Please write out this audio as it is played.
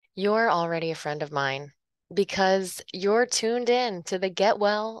You're already a friend of mine because you're tuned in to the Get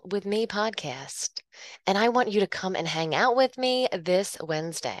Well with Me podcast. And I want you to come and hang out with me this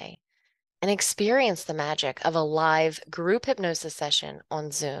Wednesday and experience the magic of a live group hypnosis session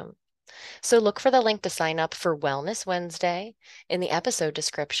on Zoom. So look for the link to sign up for Wellness Wednesday in the episode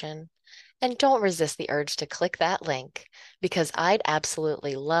description. And don't resist the urge to click that link because I'd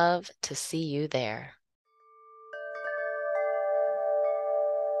absolutely love to see you there.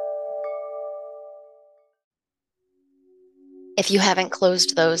 If you haven't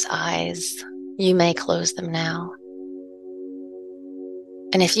closed those eyes, you may close them now.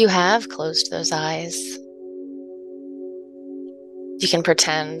 And if you have closed those eyes, you can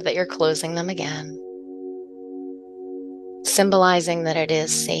pretend that you're closing them again, symbolizing that it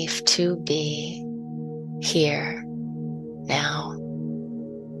is safe to be here now.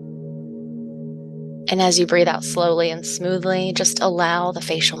 And as you breathe out slowly and smoothly, just allow the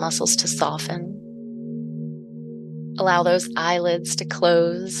facial muscles to soften. Allow those eyelids to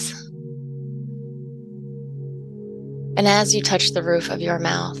close. And as you touch the roof of your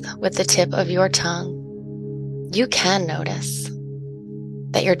mouth with the tip of your tongue, you can notice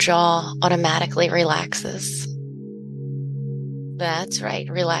that your jaw automatically relaxes. That's right,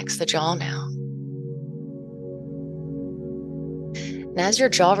 relax the jaw now. And as your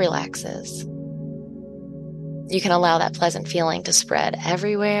jaw relaxes, you can allow that pleasant feeling to spread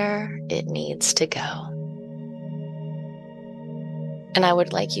everywhere it needs to go. And I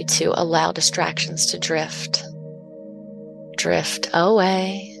would like you to allow distractions to drift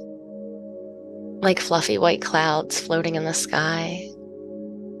away like fluffy white clouds floating in the sky,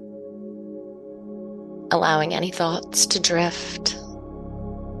 allowing any thoughts to drift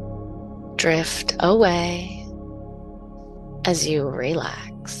away as you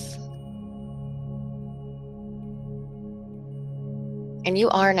relax. And you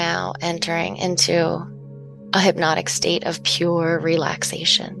are now entering into a hypnotic state of pure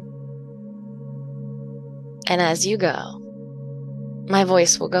relaxation. And as you go, my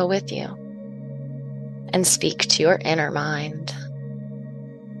voice will go with you and speak to your inner mind.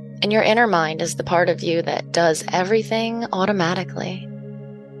 And your inner mind is the part of you that does everything automatically.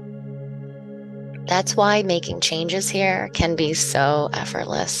 That's why making changes here can be so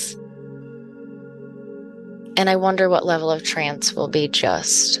effortless. And I wonder what level of trance will be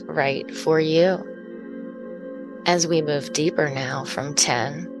just right for you. As we move deeper now from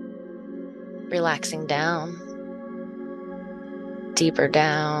 10, relaxing down, deeper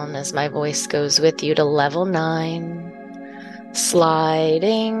down as my voice goes with you to level 9,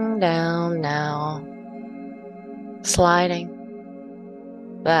 sliding down now, sliding,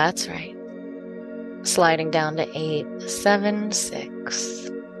 that's right, sliding down to 8, 7, 6,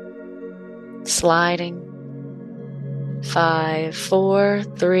 sliding, 5, 4,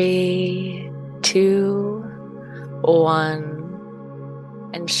 3, 2,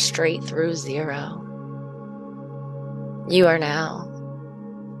 1, and straight through 0. You are now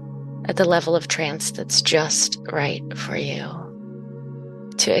at the level of trance that's just right for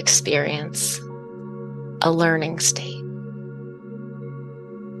you to experience a learning state.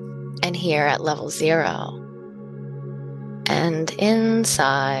 And here at level 0, and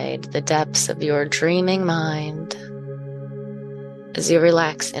inside the depths of your dreaming mind, as you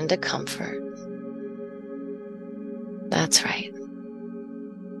relax into comfort. That's right.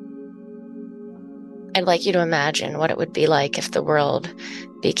 I'd like you to imagine what it would be like if the world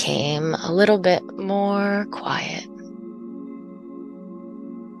became a little bit more quiet.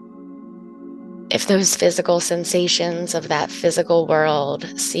 If those physical sensations of that physical world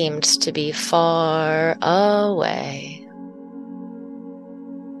seemed to be far away,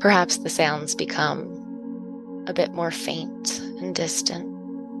 perhaps the sounds become a bit more faint and distant.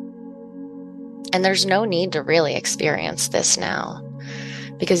 And there's no need to really experience this now,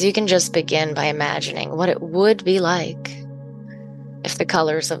 because you can just begin by imagining what it would be like if the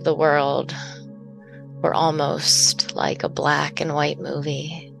colors of the world were almost like a black and white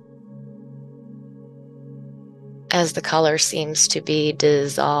movie. As the color seems to be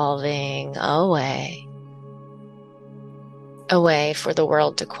dissolving away for the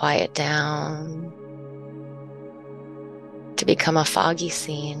world to quiet down, to become a foggy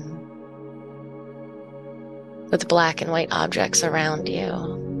scene with black and white objects around you,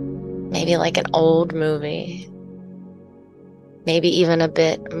 maybe like an old movie, maybe even a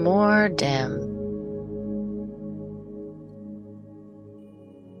bit more dim.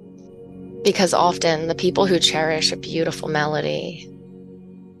 Because often the people who cherish a beautiful melody,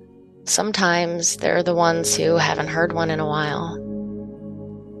 sometimes they're the ones who haven't heard one in a while.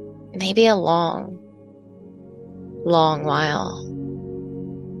 Maybe a long while.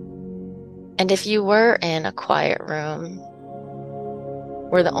 And if you were in a quiet room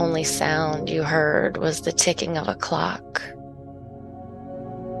where the only sound you heard was the ticking of a clock,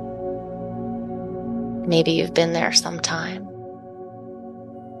 maybe you've been there sometime.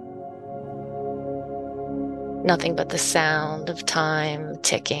 Nothing but the sound of time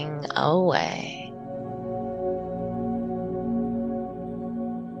ticking away.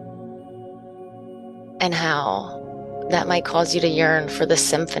 And how that might cause you to yearn for the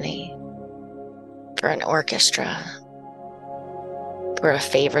symphony, for an orchestra, for a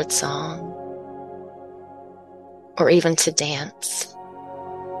favorite song, or even to dance.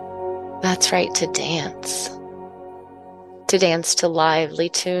 That's right, to dance. To dance to lively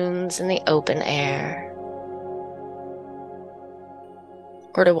tunes in the open air,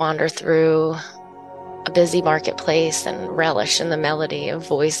 or to wander through a busy marketplace and relish in the melody of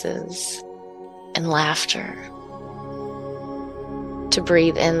voices and laughter. To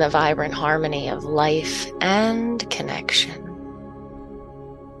breathe in the vibrant harmony of life and connection.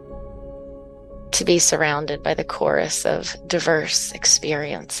 To be surrounded by the chorus of diverse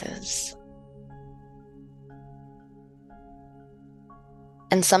experiences.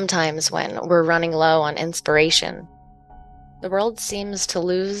 And sometimes when we're running low on inspiration, the world seems to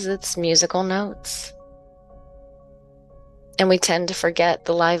lose its musical notes. And we tend to forget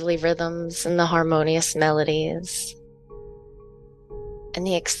the lively rhythms and the harmonious melodies and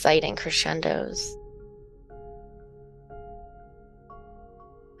the exciting crescendos.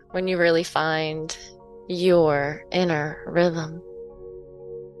 When you really find your inner rhythm.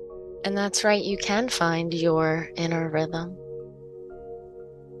 And that's right, you can find your inner rhythm.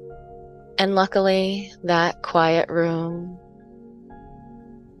 And luckily, that quiet room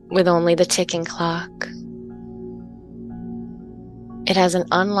with only the ticking clock, it has an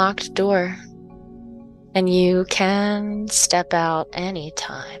unlocked door, and you can step out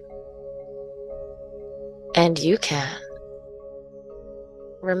anytime. And you can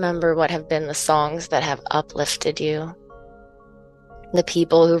remember what have been the songs that have uplifted you, the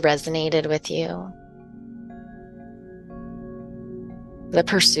people who resonated with you, the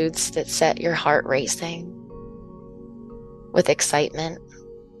pursuits that set your heart racing with excitement.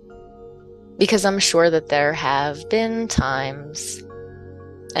 Because I'm sure that there have been times,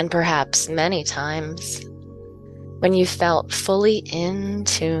 and perhaps many times, when you felt fully in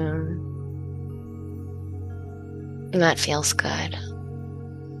tune. And that feels good.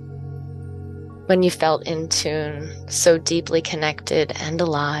 When you felt in tune, so deeply connected and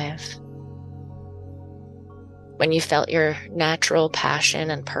alive. When you felt your natural passion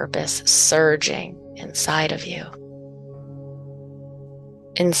and purpose surging inside of you,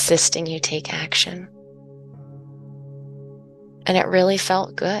 insisting you take action. And it really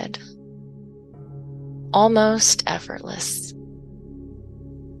felt good. Almost effortless.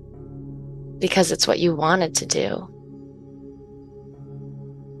 Because it's what you wanted to do.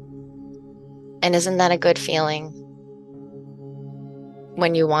 And isn't that a good feeling?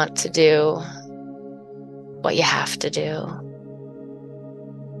 When you want to do what you have to do.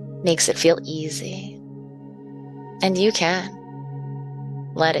 Makes it feel easy. And you can.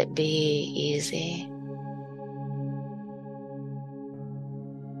 Let it be easy.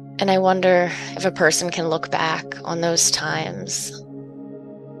 And I wonder if a person can look back on those times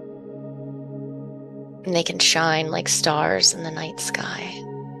and they can shine like stars in the night sky.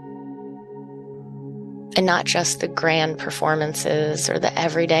 And not just the grand performances or the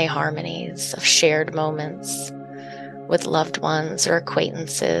everyday harmonies of shared moments with loved ones or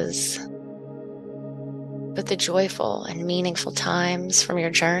acquaintances, but the joyful and meaningful times from your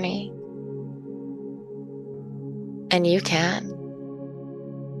journey. And you can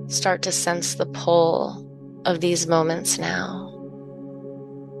start to sense the pull of these moments now,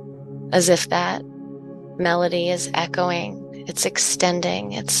 as if that melody is echoing, it's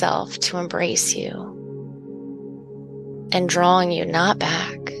extending itself to embrace you and drawing you not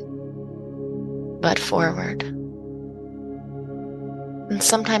back, but forward. And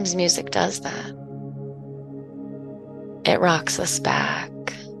sometimes music does that. It rocks us back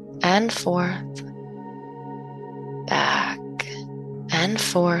and forth, back and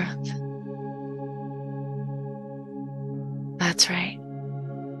forth. That's right.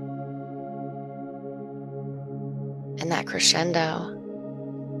 And that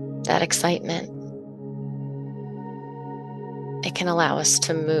crescendo, that excitement, it can allow us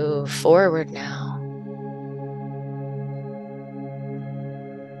to move forward now.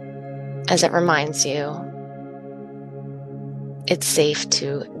 As it reminds you, it's safe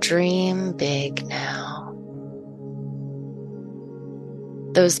to dream big now.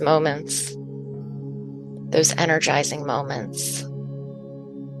 Those moments, those energizing moments,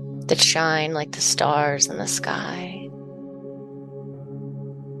 that shine like the stars in the sky,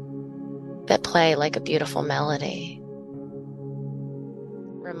 that play like a beautiful melody,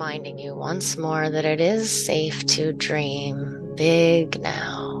 reminding you once more that it is safe to dream big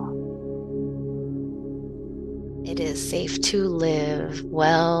now. It is safe to live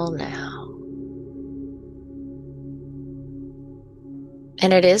well now.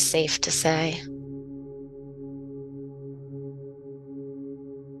 And it is safe to say,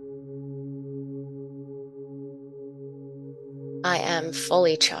 I am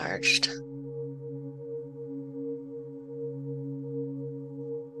fully charged.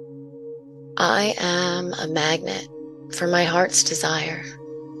 I am a magnet for my heart's desire.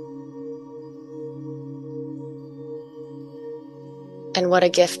 And what a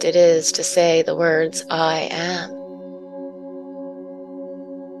gift it is to say the words, I am.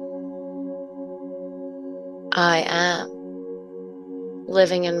 I am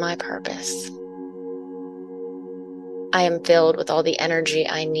living in my purpose. I am filled with all the energy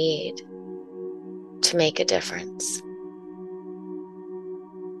I need to make a difference.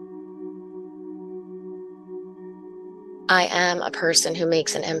 I am a person who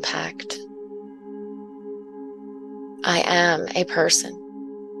makes an impact. I am a person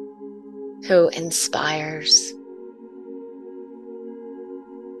who inspires.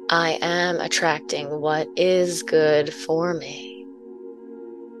 I am attracting what is good for me.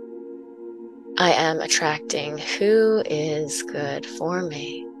 I am attracting who is good for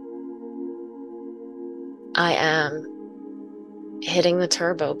me. I am hitting the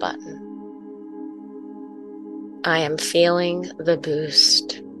turbo button. I am feeling the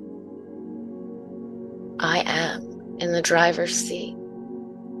boost. I am in the driver's seat.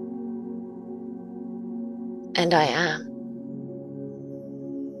 And I am.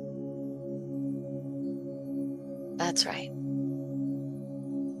 That's right.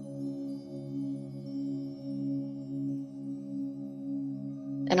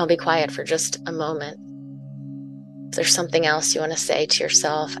 And I'll be quiet for just a moment. Is there something else you want to say to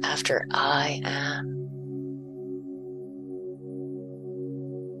yourself after I am?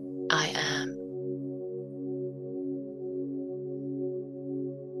 I am.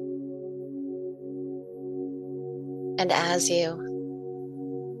 And as you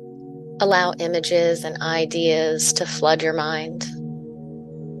allow images and ideas to flood your mind,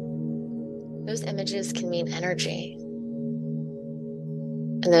 those images can mean energy.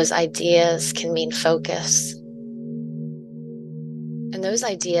 And those ideas can mean focus. And those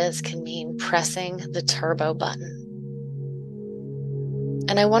ideas can mean pressing the turbo button.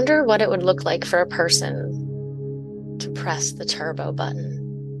 And I wonder what it would look like for a person to press the turbo button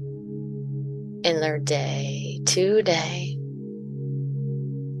in their day to day,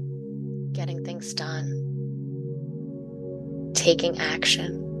 getting things done, taking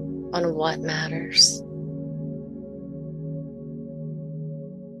action on what matters.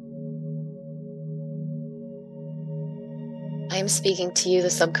 I am speaking to you, the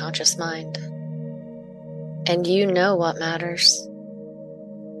subconscious mind, and you know what matters,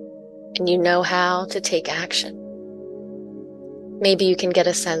 and you know how to take action. Maybe you can get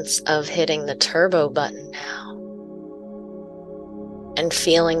a sense of hitting the turbo button now and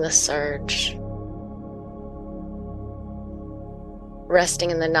feeling the surge, resting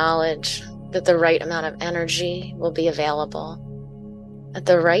in the knowledge that the right amount of energy will be available at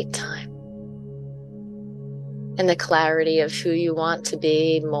the right time, and the clarity of who you want to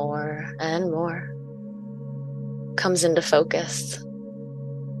be more and more comes into focus,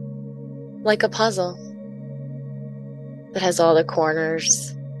 like a puzzle that has all the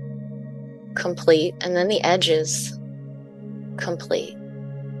corners complete and then the edges complete.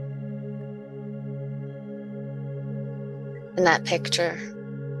 And that picture,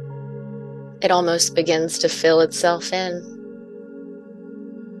 it almost begins to fill itself in.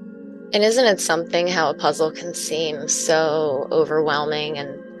 And isn't it something how a puzzle can seem so overwhelming,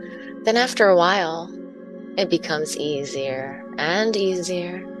 and then after a while, it becomes easier and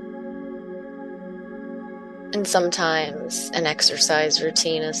easier. And sometimes an exercise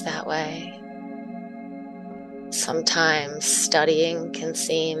routine is that way. Sometimes studying can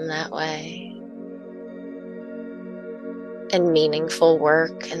seem that way. And meaningful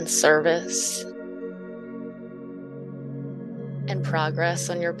work and service and progress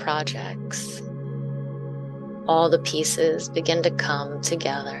on your projects, all the pieces begin to come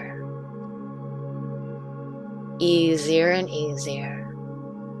together. Easier and easier.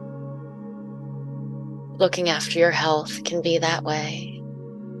 Looking after your health can be that way.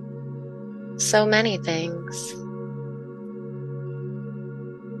 So many things.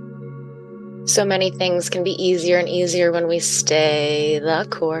 So many things can be easier and easier when we stay the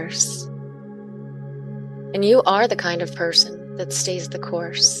course. And you are the kind of person that stays the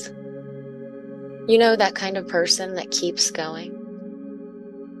course. You know, that kind of person that keeps going,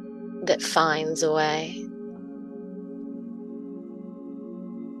 that finds a way.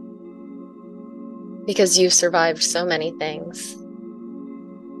 Because you've survived so many things.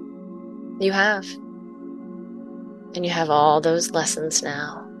 You have. And you have all those lessons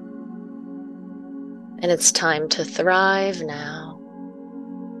now. And it's time to thrive now.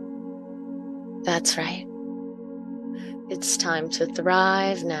 That's right. It's time to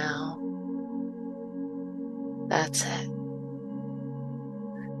thrive now. That's it.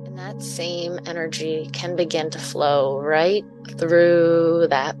 And that same energy can begin to flow right through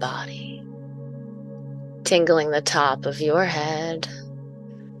that body, tingling the top of your head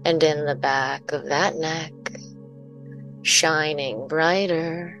and in the back of that neck, shining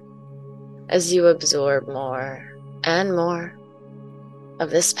brighter as you absorb more and more of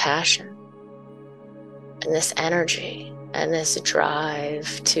this passion and this energy and this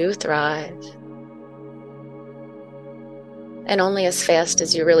drive to thrive. And only as fast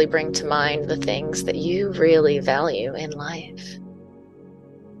as you really bring to mind the things that you really value in life.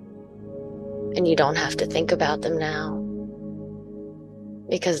 And you don't have to think about them now,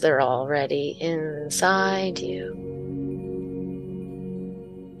 because they're already inside you.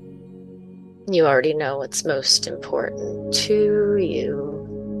 You already know what's most important to you.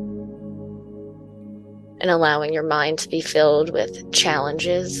 And allowing your mind to be filled with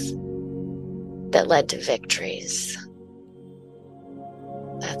challenges that led to victories.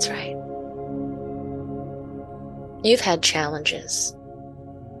 That's right. You've had challenges,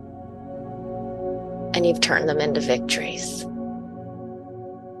 and you've turned them into victories.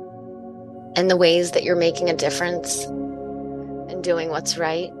 And the ways that you're making a difference and doing what's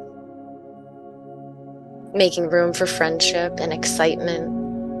right, making room for friendship and excitement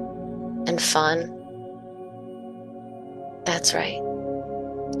and fun. That's right.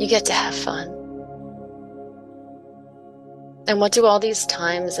 You get to have fun. And what do all these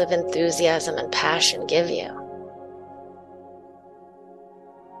times of enthusiasm and passion give you?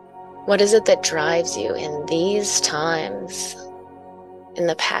 What is it that drives you in these times in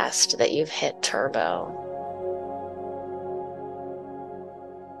the past that you've hit turbo?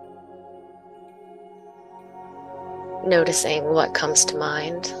 Noticing what comes to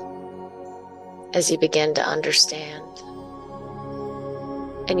mind as you begin to understand.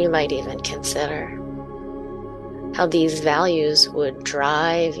 And you might even consider how these values would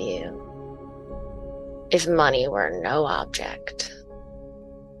drive you if money were no object.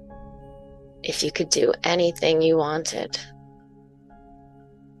 If you could do anything you wanted,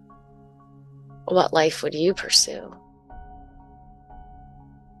 what life would you pursue?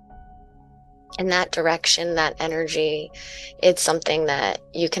 And that direction, that energy, it's something that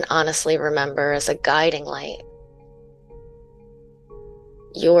you can honestly remember as a guiding light.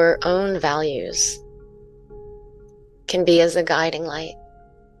 Your own values can be as a guiding light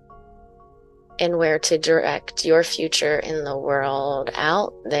in where to direct your future in the world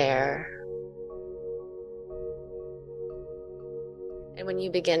out there. And when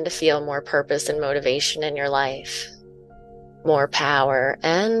you begin to feel more purpose and motivation in your life, more power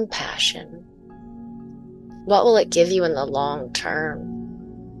and passion, what will it give you in the long term?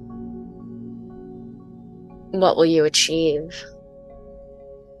 What will you achieve?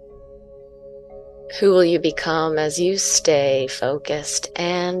 Who will you become as you stay focused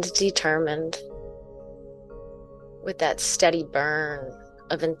and determined with that steady burn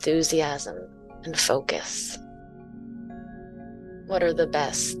of enthusiasm and focus? What are the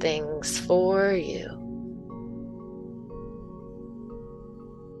best things for you?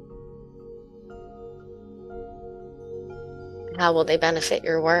 How will they benefit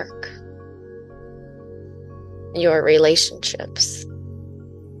your work, your relationships,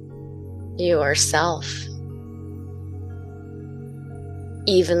 yourself,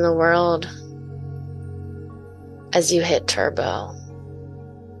 even the world as you hit turbo,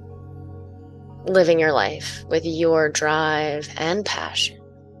 living your life with your drive and passion,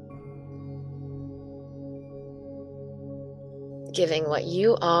 giving what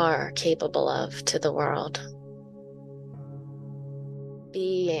you are capable of to the world,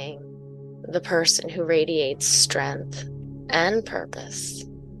 being the person who radiates strength and purpose,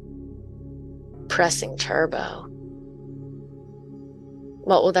 pressing turbo.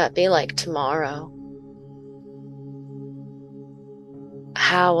 What will that be like tomorrow?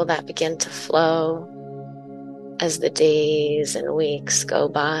 How will that begin to flow as the days and weeks go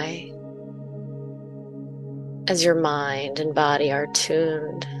by? As your mind and body are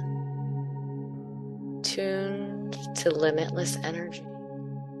tuned tuned to limitless energy,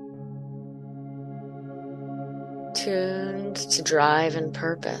 tuned to drive and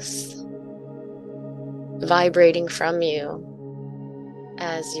purpose, vibrating from you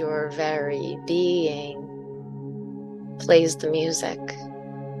as your very being plays the music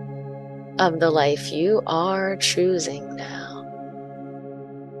of the life you are choosing now.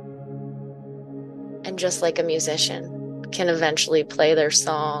 And just like a musician can eventually play their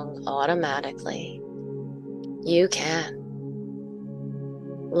song automatically, you can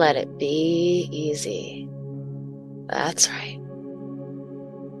let it be easy. That's right.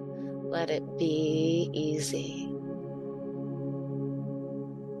 Let it be easy.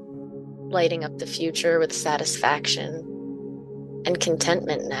 Lighting up the future with satisfaction and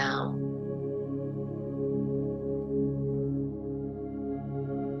contentment now.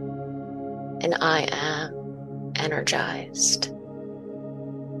 And I am energized.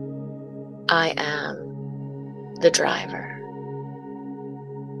 I am the driver.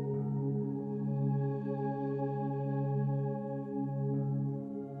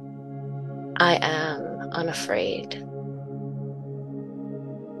 I am unafraid.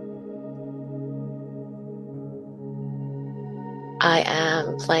 I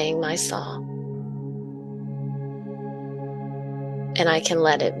am playing my song. And I can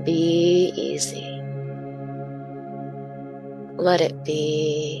let it be easy. Let it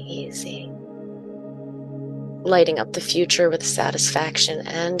be easy. Lighting up the future with satisfaction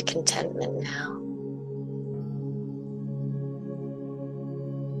and contentment now.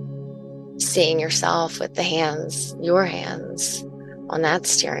 Seeing yourself with the hands, your hands, on that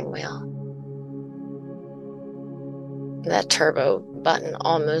steering wheel. That turbo button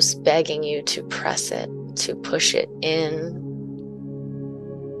almost begging you to press it, to push it in.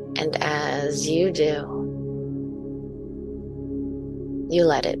 And as you do, you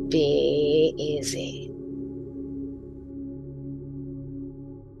let it be easy.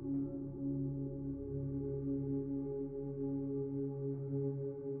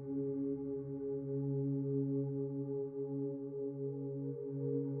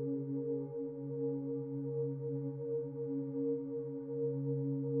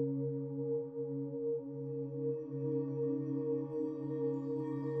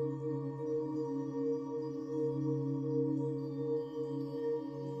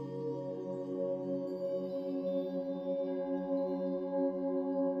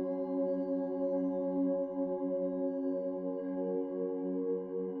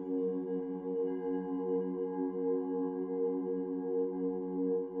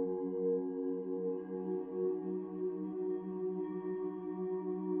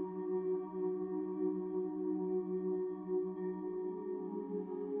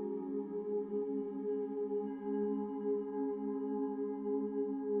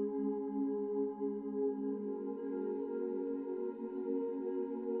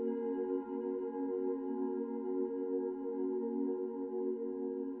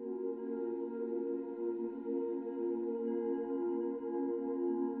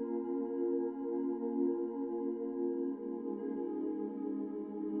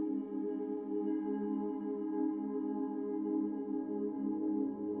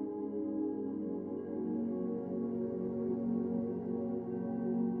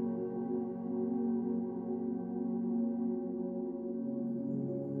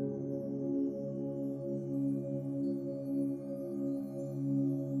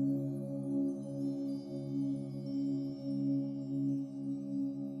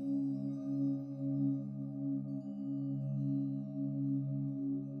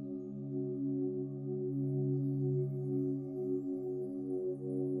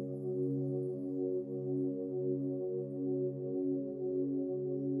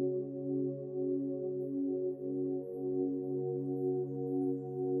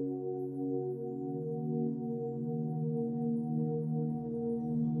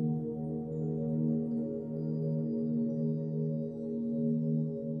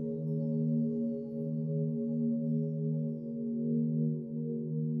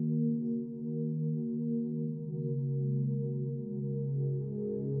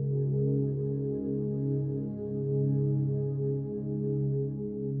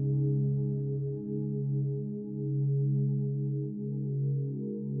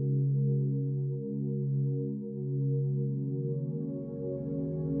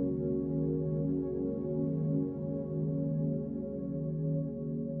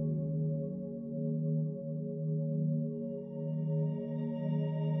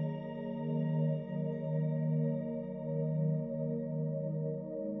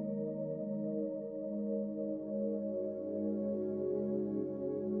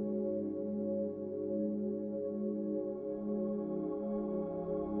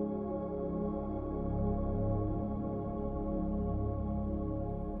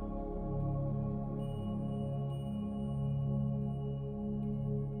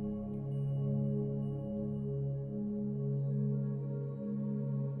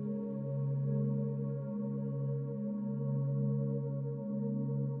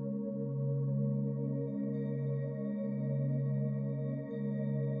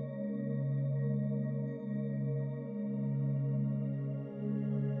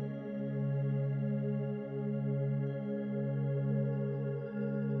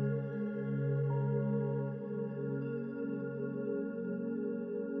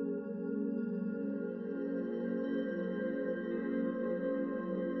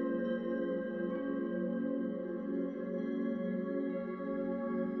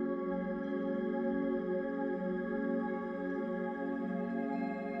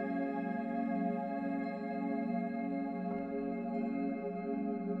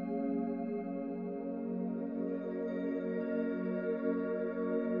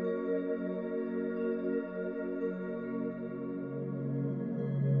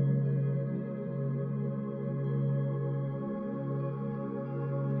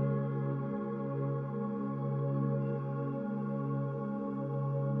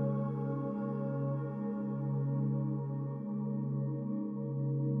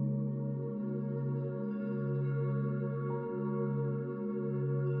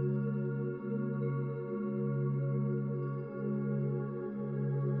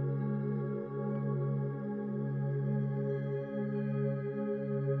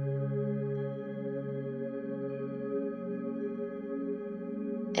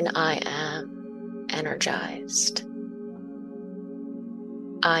 and I am energized.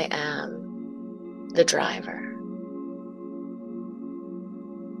 I am the driver.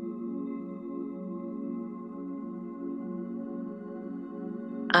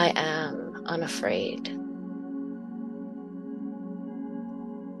 I am unafraid.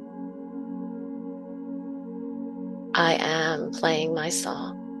 I am playing my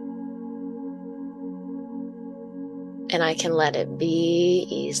song, and I can let it be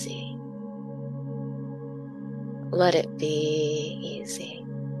easy. Let it be easy.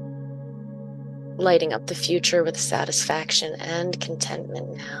 Lighting up the future with satisfaction and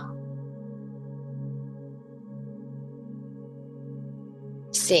contentment now.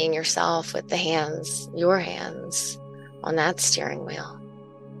 Seeing yourself with your hands on that steering wheel.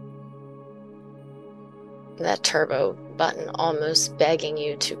 That turbo button almost begging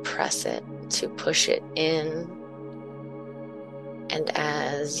you to press it, to push it in. And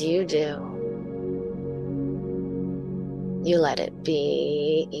as you do, you let it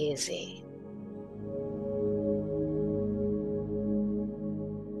be easy.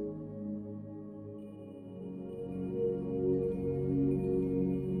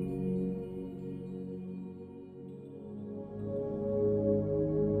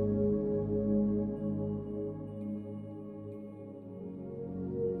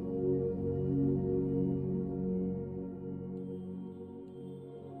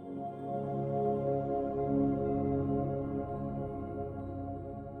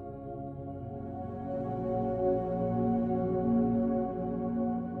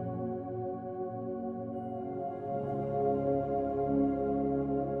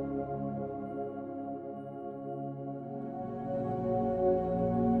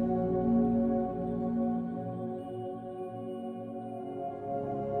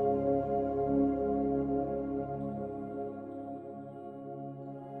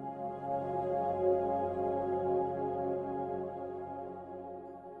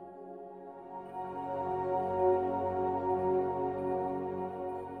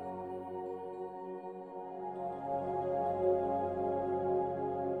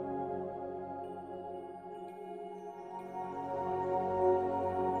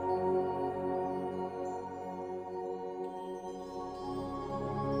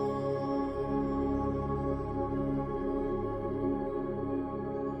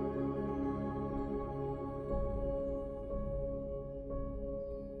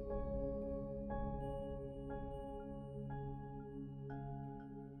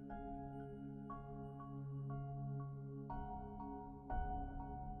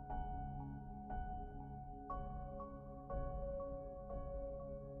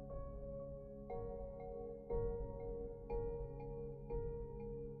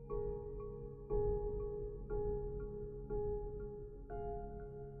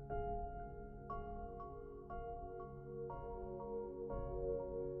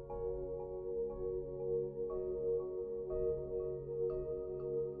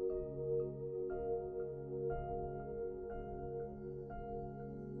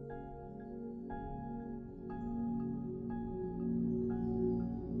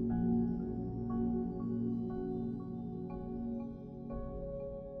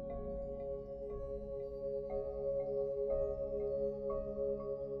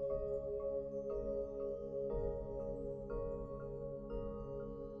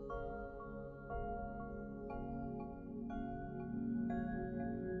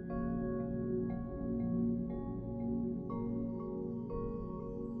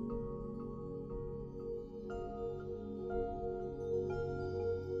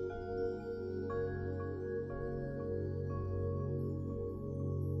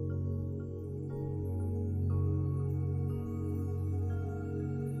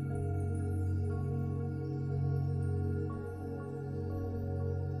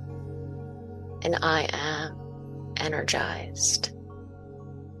 And I am energized.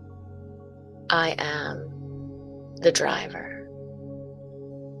 I am the driver.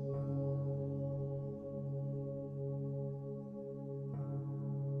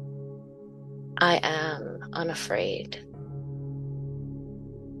 I am unafraid.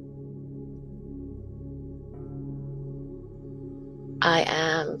 I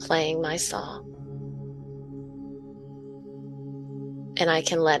am playing my song, and I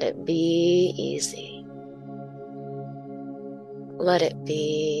can let it be easy. Let it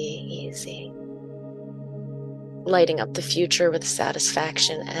be easy. Lighting up the future with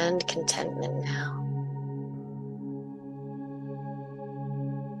satisfaction and contentment now.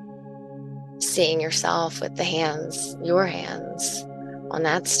 Seeing yourself with your hands on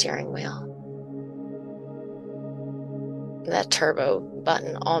that steering wheel. that turbo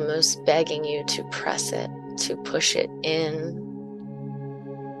button, almost begging you to press it, to push it in.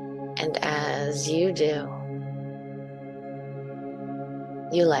 And as you do,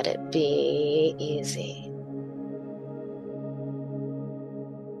 you let it be easy.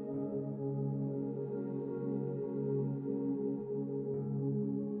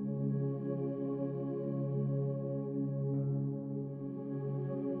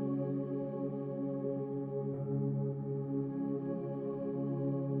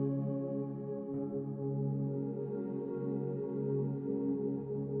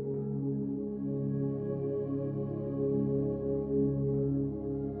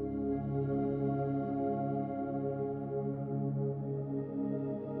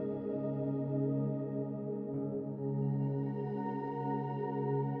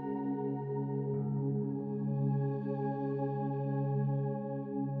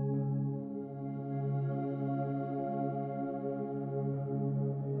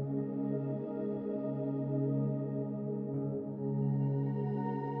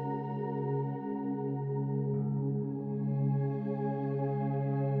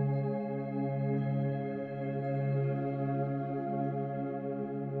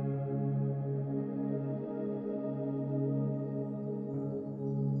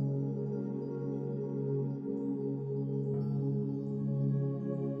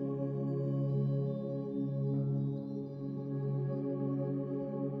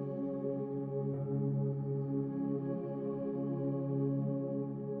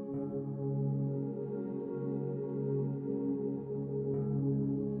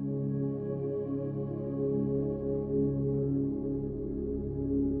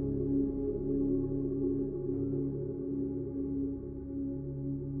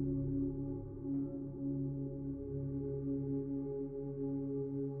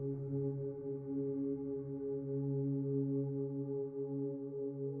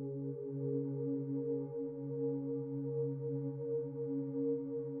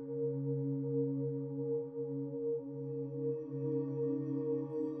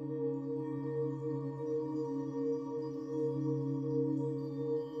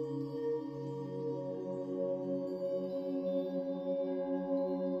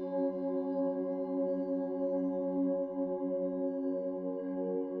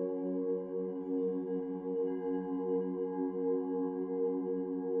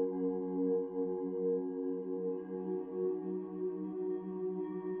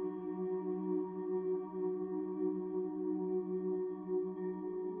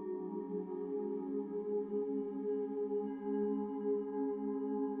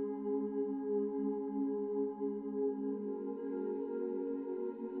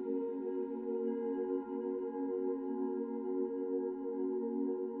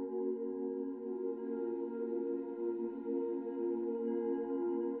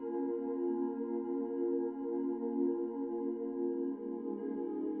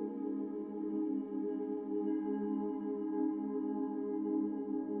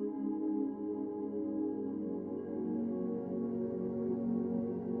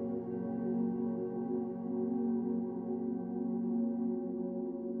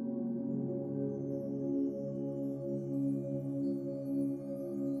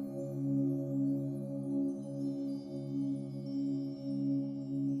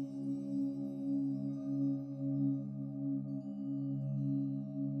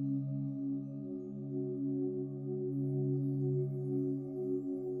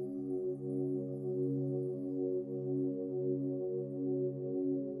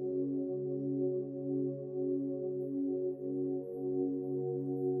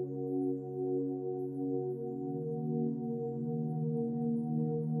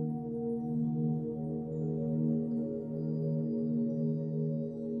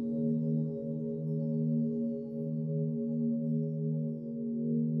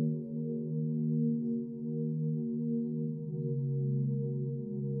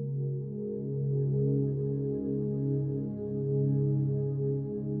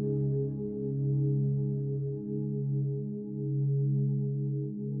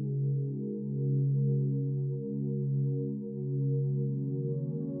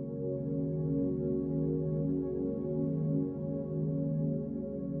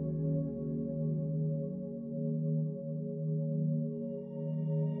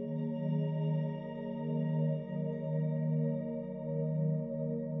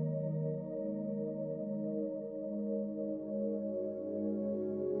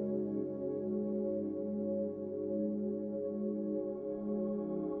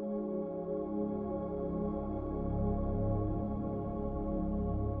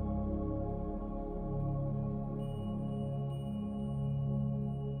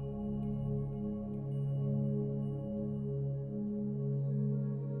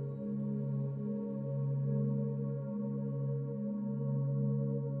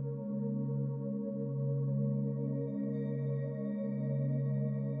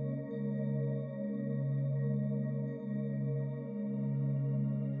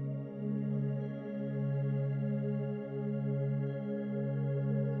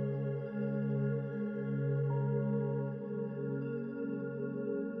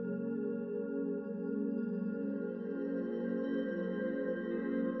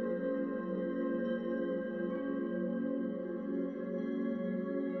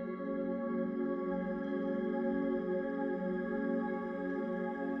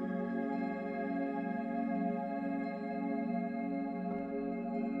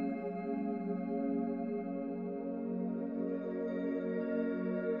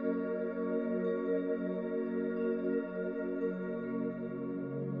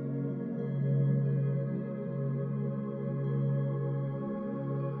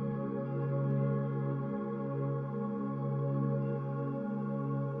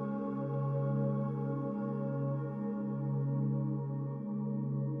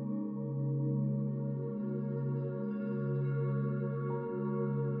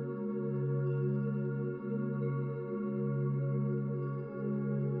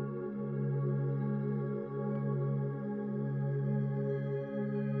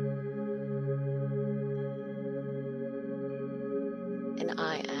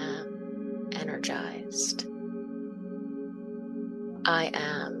 focused. I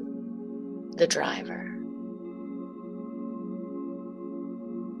am the driver.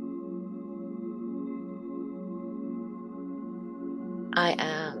 I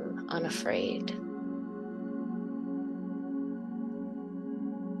am unafraid.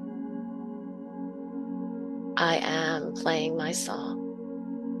 I am playing my song.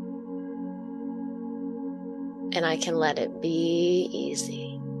 And I can let it be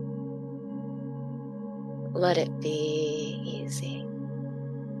easy. Let it be easy.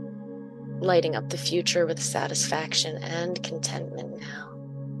 Lighting up the future with satisfaction and contentment now.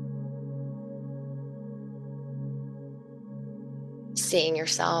 Seeing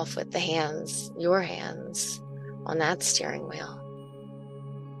yourself with the hands, your hands, on that steering wheel.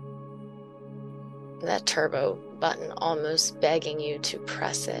 That turbo button almost begging you to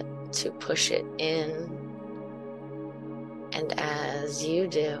press it, to push it in. And as you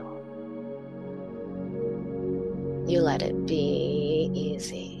do, you let it be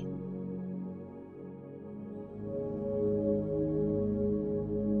easy.